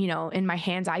 in my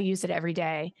hands. I use it every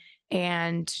day.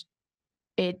 And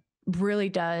it really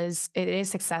does, it is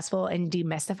successful in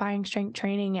demystifying strength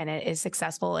training and it is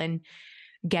successful in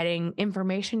getting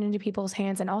information into people's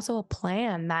hands and also a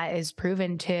plan that is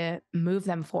proven to move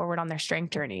them forward on their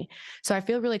strength journey. So I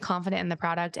feel really confident in the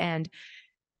product and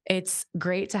it's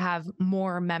great to have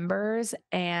more members.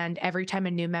 And every time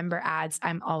a new member adds,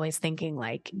 I'm always thinking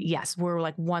like, yes, we're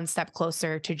like one step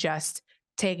closer to just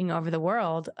taking over the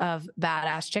world of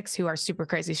badass chicks who are super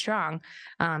crazy strong.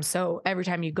 So every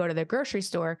time you go to the grocery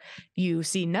store, you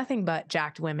see nothing but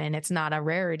jacked women. It's not a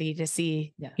rarity to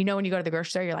see, Yeah. when you go to the grocery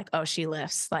store, you're like, oh, she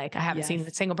lifts. Like I haven't seen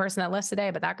a single person that lifts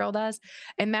today, but that girl does.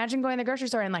 Imagine going to the grocery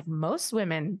store and like most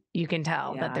women, you can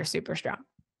tell that they're super strong.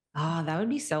 Oh, that would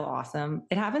be so awesome.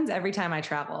 It happens every time I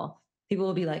travel. People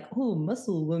will be like, oh,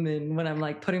 muscle woman, when I'm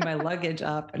like putting my luggage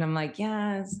up. And I'm like,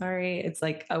 yeah, sorry. It's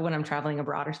like when I'm traveling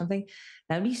abroad or something.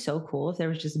 That would be so cool if there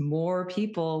was just more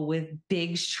people with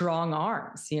big, strong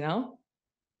arms,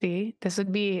 See, this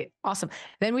would be awesome.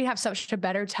 Then we have such a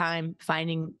better time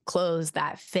finding clothes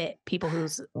that fit people who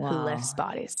lift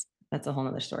bodies. That's a whole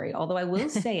nother story. Although I will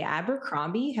say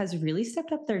Abercrombie has really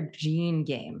stepped up their jean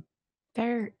game.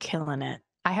 They're killing it.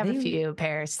 I have a few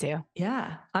pairs too.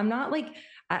 Yeah. I'm not like,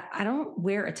 I don't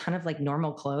wear a ton of like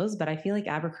normal clothes, but I feel like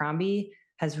Abercrombie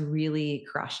has really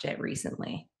crushed it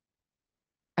recently.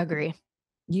 Agree.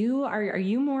 Are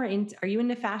you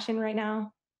into fashion right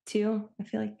now too? I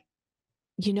feel like.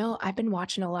 I've been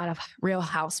watching a lot of Real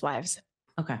Housewives.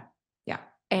 Okay. Yeah.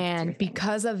 And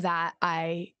because of that,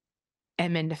 I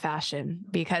am into fashion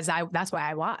because that's why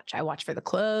I watch. I watch for the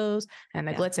clothes and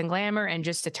the glitz and glamour and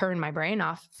just to turn my brain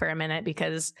off for a minute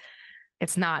because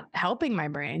it's not helping my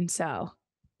brain. So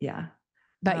yeah.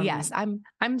 But yes,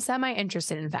 I'm semi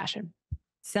interested in fashion.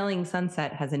 Selling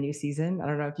Sunset has a new season. I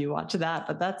don't know if you watch that,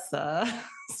 but that's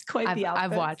it's quite the outfit.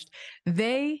 I've watched.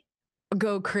 They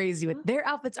go crazy with their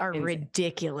outfits are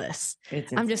ridiculous.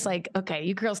 I'm just like, okay,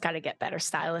 you girls got to get better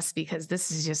stylists because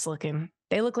this is just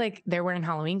they look like they're wearing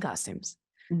Halloween costumes.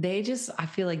 I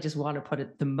feel like just want to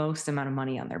put the most amount of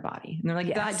money on their body. And they're like,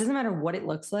 it doesn't matter what it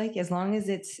looks like, as long as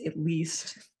it's at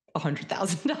least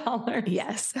 $100,000.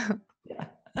 Yes. Yeah.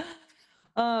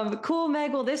 Cool,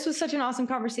 Meg. Well, this was such an awesome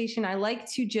conversation. I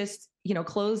like to just,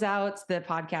 close out the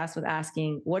podcast with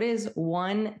asking, what is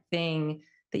one thing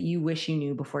that you wish you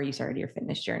knew before you started your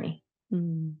fitness journey?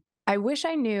 I wish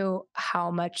I knew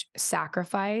how much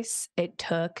sacrifice it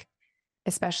took,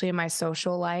 especially in my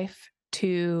social life,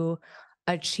 to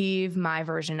achieve my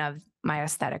version of my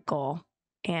aesthetic goal.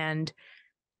 And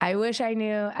I wish I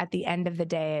knew at the end of the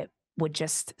day, it would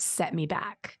just set me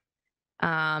back.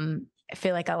 I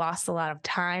feel like I lost a lot of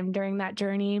time during that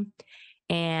journey.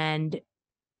 And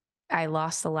I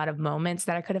lost a lot of moments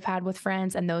that I could have had with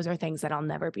friends, and those are things that I'll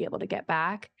never be able to get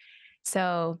back.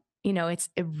 So, it's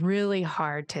really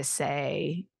hard to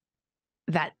say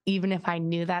that even if I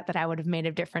knew that I would have made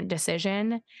a different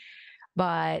decision.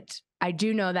 But I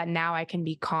do know that now I can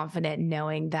be confident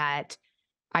knowing that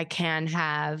I can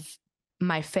have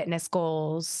my fitness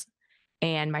goals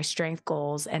and my strength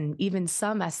goals and even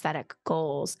some aesthetic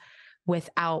goals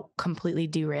without completely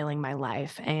derailing my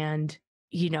life. And,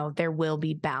 there will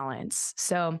be balance.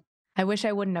 So I wish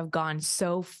I wouldn't have gone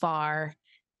so far,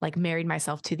 like married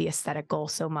myself to the aesthetic goal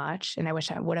so much. And I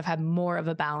wish I would have had more of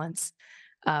a balance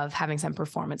of having some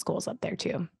performance goals up there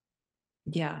too.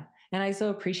 Yeah. And I so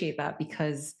appreciate that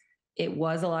because it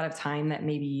was a lot of time that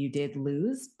maybe you did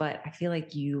lose, but I feel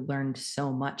like you learned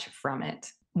so much from it.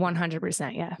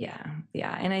 100%. Yeah. Yeah.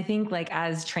 Yeah. And I think like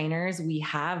as trainers, we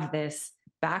have this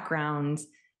background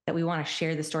that we want to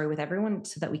share the story with everyone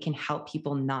so that we can help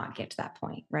people not get to that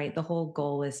point, right? The whole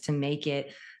goal is to make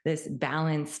it this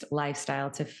balanced lifestyle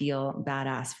to feel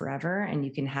badass forever. And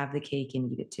you can have the cake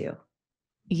and eat it too.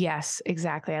 Yes,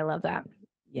 exactly. I love that.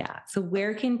 Yeah. So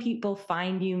where can people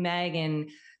find you, Meg?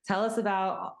 And tell us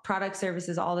about product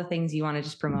services, all the things you want to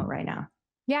just promote right now.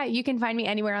 Yeah, you can find me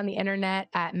anywhere on the internet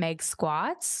at Meg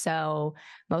Squats. So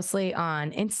mostly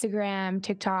on Instagram,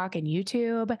 TikTok, and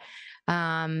YouTube.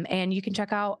 And you can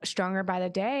check out Stronger by the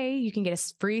Day. You can get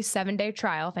a free 7-day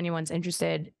trial if anyone's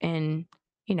interested in,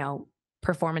 you know,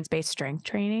 performance-based strength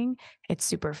training. It's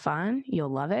super fun. You'll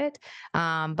love it.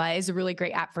 But it's a really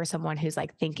great app for someone who's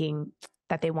like thinking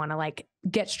that they want to like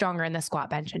get stronger in the squat,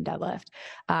 bench, and deadlift.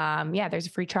 Yeah, there's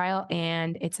a free trial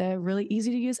and it's a really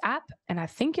easy to use app. And I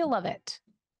think you'll love it.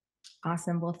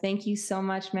 Awesome. Well, thank you so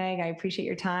much, Meg. I appreciate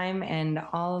your time and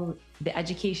all the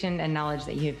education and knowledge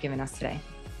that you have given us today.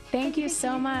 Thank you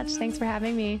so much. Thanks for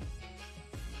having me.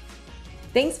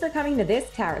 Thanks for coming to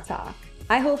this Tower Talk.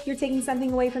 I hope you're taking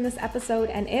something away from this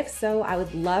episode, and if so, I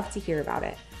would love to hear about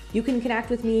it. You can connect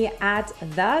with me at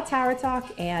The Tower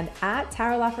Talk and at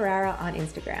Tara LaFerrara on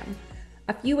Instagram.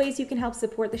 A few ways you can help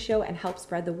support the show and help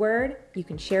spread the word. You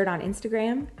can share it on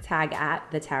Instagram, tag at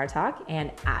The Tower Talk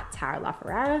and at Tara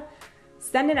LaFerrara.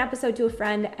 Send an episode to a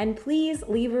friend, and please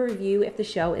leave a review if the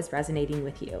show is resonating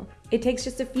with you. It takes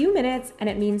just a few minutes, and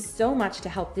it means so much to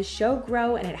help this show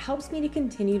grow, and it helps me to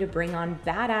continue to bring on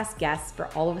badass guests for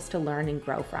all of us to learn and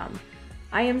grow from.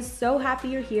 I am so happy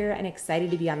you're here and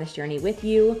excited to be on this journey with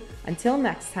you. Until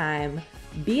next time,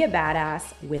 be a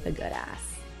badass with a good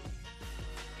ass.